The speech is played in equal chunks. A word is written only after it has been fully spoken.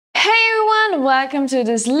and welcome to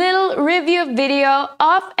this little review video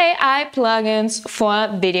of AI plugins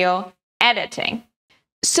for video editing.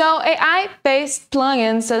 So AI-based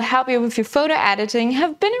plugins that help you with your photo editing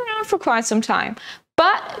have been around for quite some time,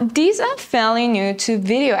 but these are fairly new to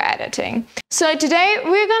video editing. So today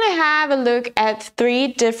we're gonna have a look at 3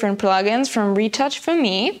 different plugins from Retouch for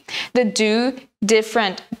me that do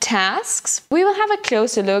different tasks. We will have a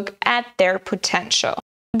closer look at their potential.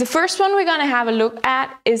 The first one we're gonna have a look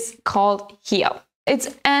at is called Heal. It's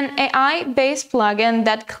an AI-based plugin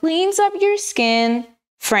that cleans up your skin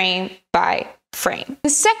frame by frame. The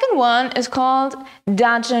second one is called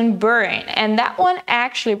Dodge and Burn, and that one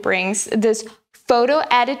actually brings this photo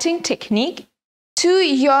editing technique to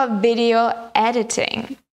your video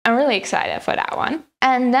editing. I'm really excited for that one.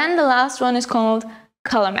 And then the last one is called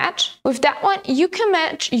Color Match. With that one, you can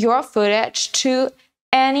match your footage to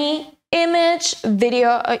any image,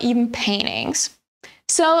 video, or even paintings.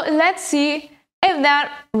 So let's see if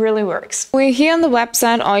that really works. We're here on the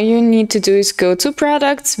website. All you need to do is go to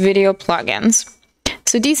Products, Video Plugins.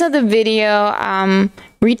 So these are the video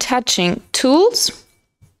retouching tools.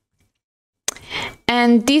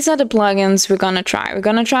 And these are the plugins we're gonna try. We're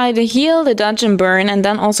gonna try the Heal, the Dodge and Burn, and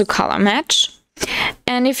then also Color Match.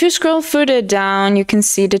 And if you scroll further down, you can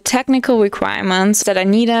see the technical requirements that are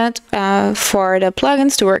needed for the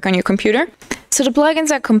plugins to work on your computer. So the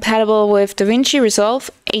plugins are compatible with DaVinci Resolve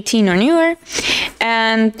 18 or newer,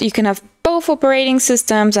 and you can have both operating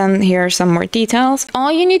systems, and here are some more details.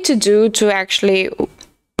 All you need to do to actually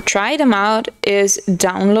try them out is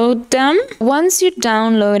download them. Once you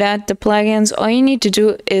downloaded the plugins, all you need to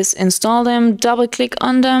do is install them, double click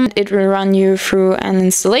on them. It will run you through an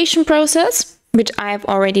installation process, which I have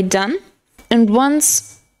already done. And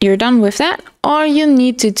once you're done with that, all you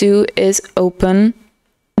need to do is open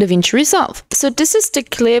DaVinci Resolve. So this is the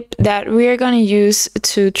clip that we're going to use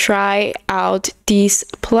to try out these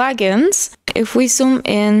plugins. If we zoom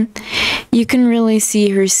in, you can really see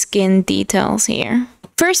her skin details here.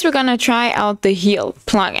 First, we're going to try out the Heal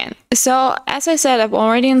plugin. So as I said, I've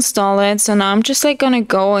already installed it. So now I'm just going to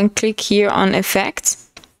go and click here on Effects.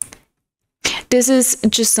 This is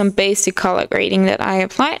just some basic color grading that I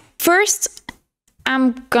applied. First,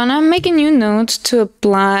 I'm gonna make a new node to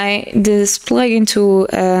apply this plugin to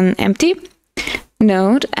an empty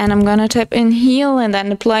node, and I'm gonna type in Heal, and then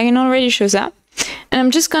the plugin already shows up. And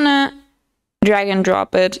I'm just gonna drag and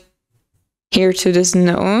drop it here to this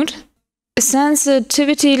node.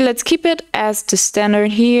 Sensitivity, let's keep it as the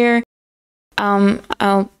standard here.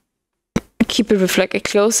 I'll keep it with like a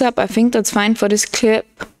close-up. I think that's fine for this clip.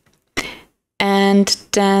 And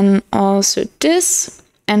then also this.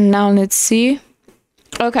 And now let's see.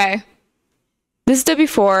 Okay. This is the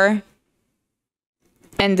before.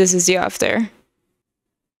 And this is the after.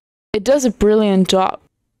 It does a brilliant job.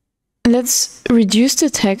 Let's reduce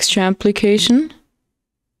the texture application.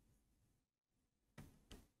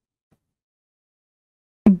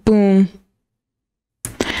 Boom.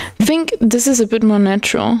 I think this is a bit more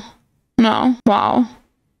natural. No. Wow.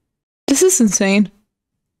 This is insane.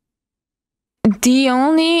 The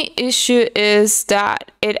only issue is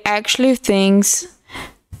that it actually thinks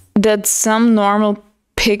that some normal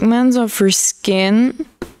pigments of her skin,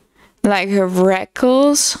 like her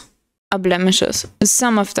freckles, are blemishes.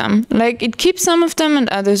 Some of them. Like, it keeps some of them and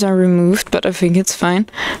others are removed, but I think it's fine.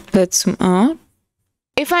 Let's zoom out.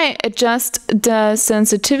 If I adjust the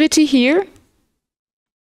sensitivity here,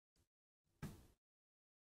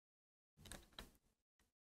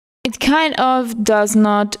 it kind of does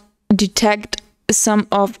not detect some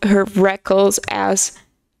of her freckles as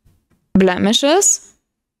blemishes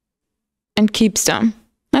and keeps them.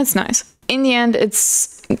 That's nice. In the end,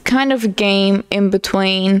 it's kind of a game in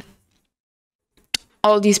between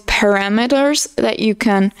all these parameters that you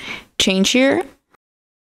can change here.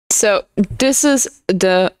 So this is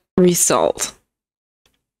the result.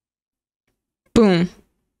 Boom.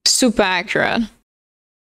 Super accurate.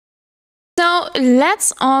 So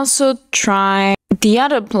let's also try the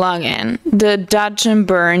other plugin, the Dodge and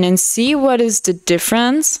Burn, and see what is the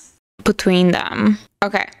difference between them.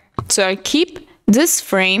 Okay, so I keep this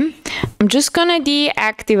frame. I'm just gonna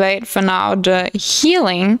deactivate for now the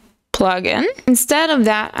healing plugin. Instead of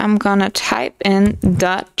that, I'm gonna type in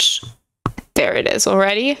Dodge. There it is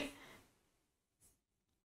already.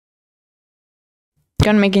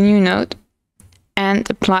 Gonna make a new node and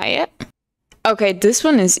apply it. Okay, this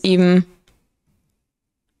one is even...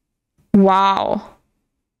 Wow.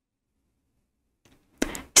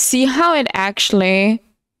 See how it actually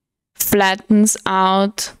flattens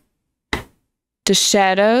out the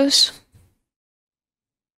shadows?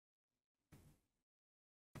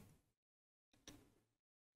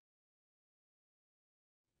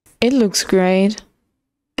 It looks great.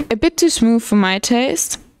 A bit too smooth for my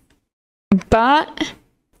taste, but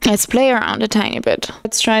let's play around a tiny bit.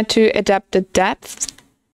 Let's try to adapt the depth.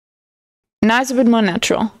 Now it's a bit more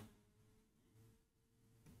natural.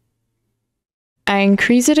 I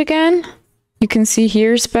increase it again. You can see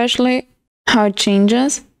here especially how it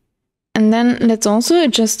changes. And then let's also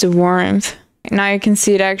adjust the warmth. Now you can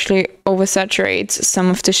see it actually oversaturates some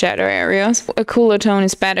of the shadow areas. A cooler tone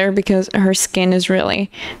is better because her skin is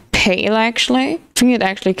really pale actually. I think it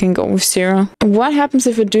actually can go with 0. What happens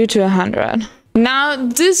if I do it to 100? Now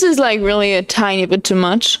this is like really a tiny bit too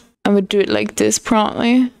much. I would do it like this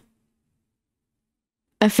probably.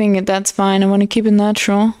 I think that's fine. I want to keep it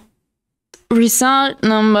natural. Result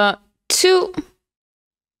number 2.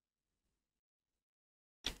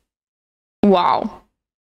 Wow.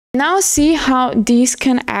 Now see how these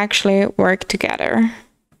can actually work together.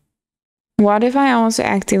 What if I also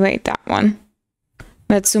activate that one?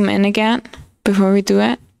 Let's zoom in again before we do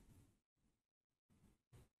it.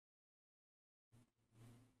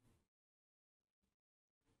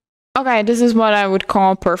 Okay, this is what I would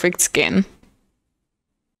call perfect skin.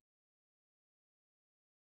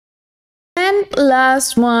 And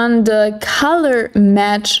last one, the color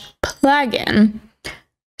match plugin.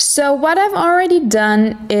 So what I've already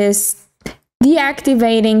done is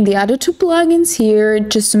deactivating the other 2 plugins here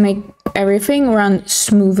just to make everything run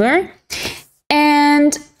smoother.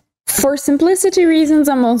 And for simplicity reasons,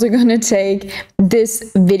 I'm also going to take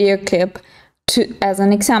this video clip as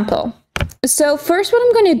an example. So first what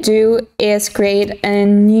I'm going to do is create a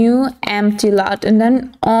new empty LUT, and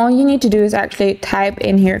then all you need to do is actually type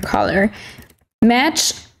in here color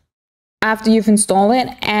match after you've installed it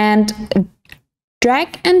and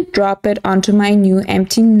drag and drop it onto my new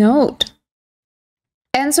empty node.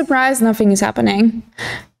 And surprise, nothing is happening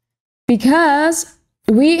because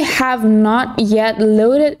we have not yet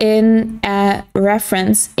loaded in a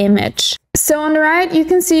reference image. So on the right, you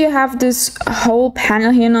can see you have this whole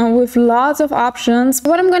panel here now with lots of options.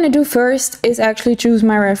 What I'm going to do first is actually choose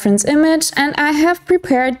my reference image, and I have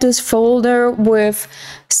prepared this folder with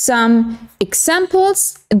some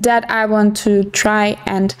examples that I want to try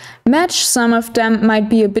and match. Some of them might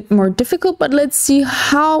be a bit more difficult, but let's see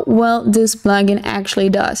how well this plugin actually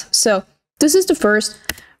does. So this is the first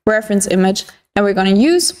reference image that we're going to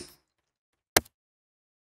use.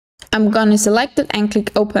 I'm going to select it and click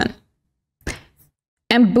open.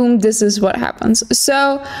 And boom, this is what happens.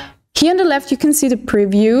 So here on the left, you can see the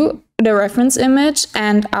preview, the reference image,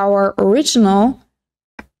 and our original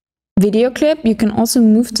video clip. You can also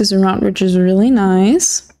move this around, which is really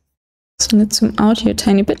nice. So let's zoom out here a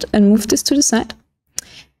tiny bit and move this to the side.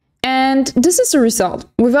 And this is the result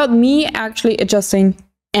without me actually adjusting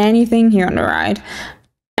anything here on the right.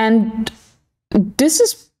 And this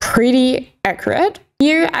is pretty accurate.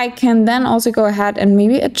 Here I can then also go ahead and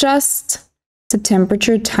maybe adjust the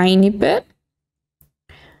temperature a tiny bit,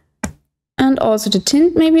 and also the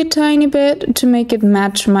tint maybe a tiny bit to make it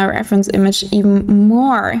match my reference image even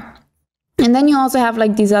more. And then you also have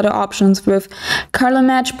like these other options with color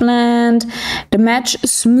match blend, the match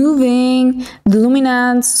smoothing, the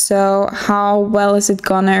luminance, so how well is it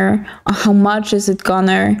gonna, or how much is it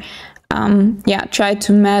gonna try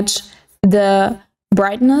to match the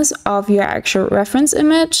brightness of your actual reference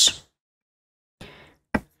image.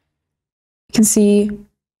 You can see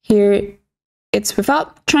here it's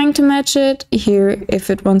without trying to match it. Here, if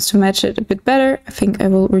it wants to match it a bit better, I think I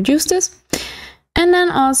will reduce this. And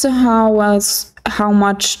then also how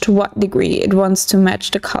much, to what degree it wants to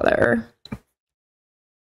match the color.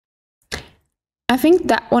 I think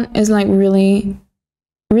that one is like really,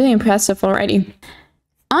 really impressive already.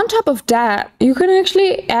 On top of that, you can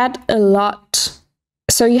actually add a lot.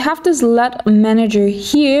 So you have this LUT manager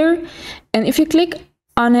here, and if you click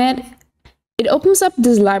on it, it opens up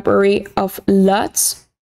this library of LUTs.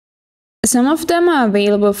 Some of them are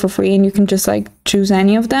available for free, and you can just like choose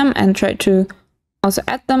any of them and try to also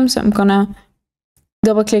add them. So I'm gonna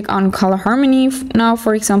double click on color harmony now,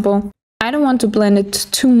 for example. I don't want to blend it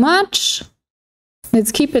too much.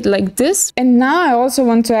 Let's keep it like this. And now I also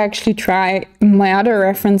want to actually try my other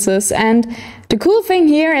references. And the cool thing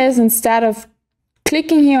here is, instead of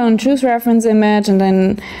clicking here on choose reference image and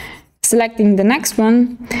then selecting the next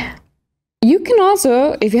one, you can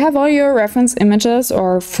also, if you have all your reference images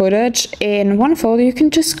or footage in one folder, you can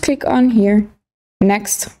just click on here,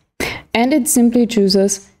 next, and it simply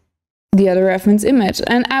chooses the other reference image.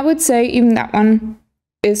 And I would say even that one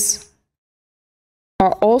is,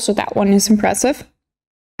 or also that one is impressive.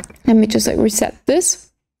 Let me just like reset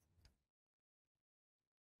this.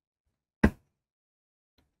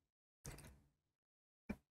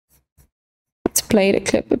 It's play the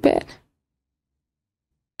clip a bit.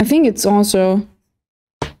 I think it's also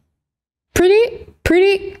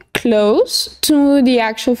pretty close to the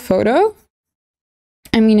actual photo.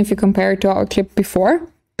 I mean, if you compare it to our clip before.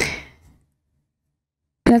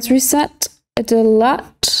 Let's reset it a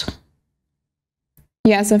lot.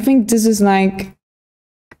 Yes, I think this is like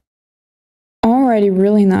already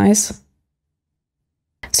really nice.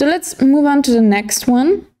 So let's move on to the next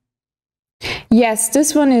one. Yes,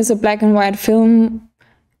 this one is a black and white film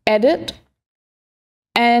edit.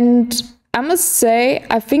 And I must say,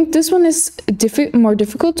 I think this one is more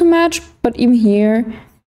difficult to match, but even here,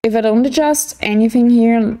 if I don't adjust anything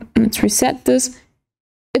here, let's reset this,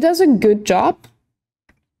 it does a good job.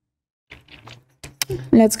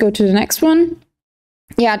 Let's go to the next one.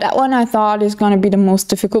 Yeah, that one I thought is going to be the most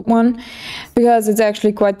difficult one, because it's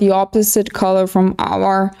actually quite the opposite color from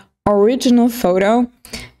our original photo.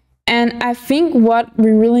 And I think what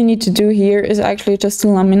we really need to do here is actually just the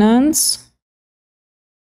luminance.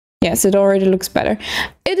 Yes, it already looks better.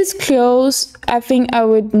 It is close. I think I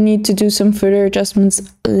would need to do some further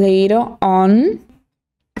adjustments later on.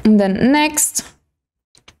 And then next,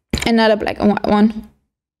 another black and white one.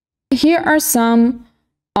 Here are some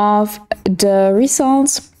of the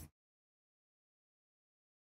results.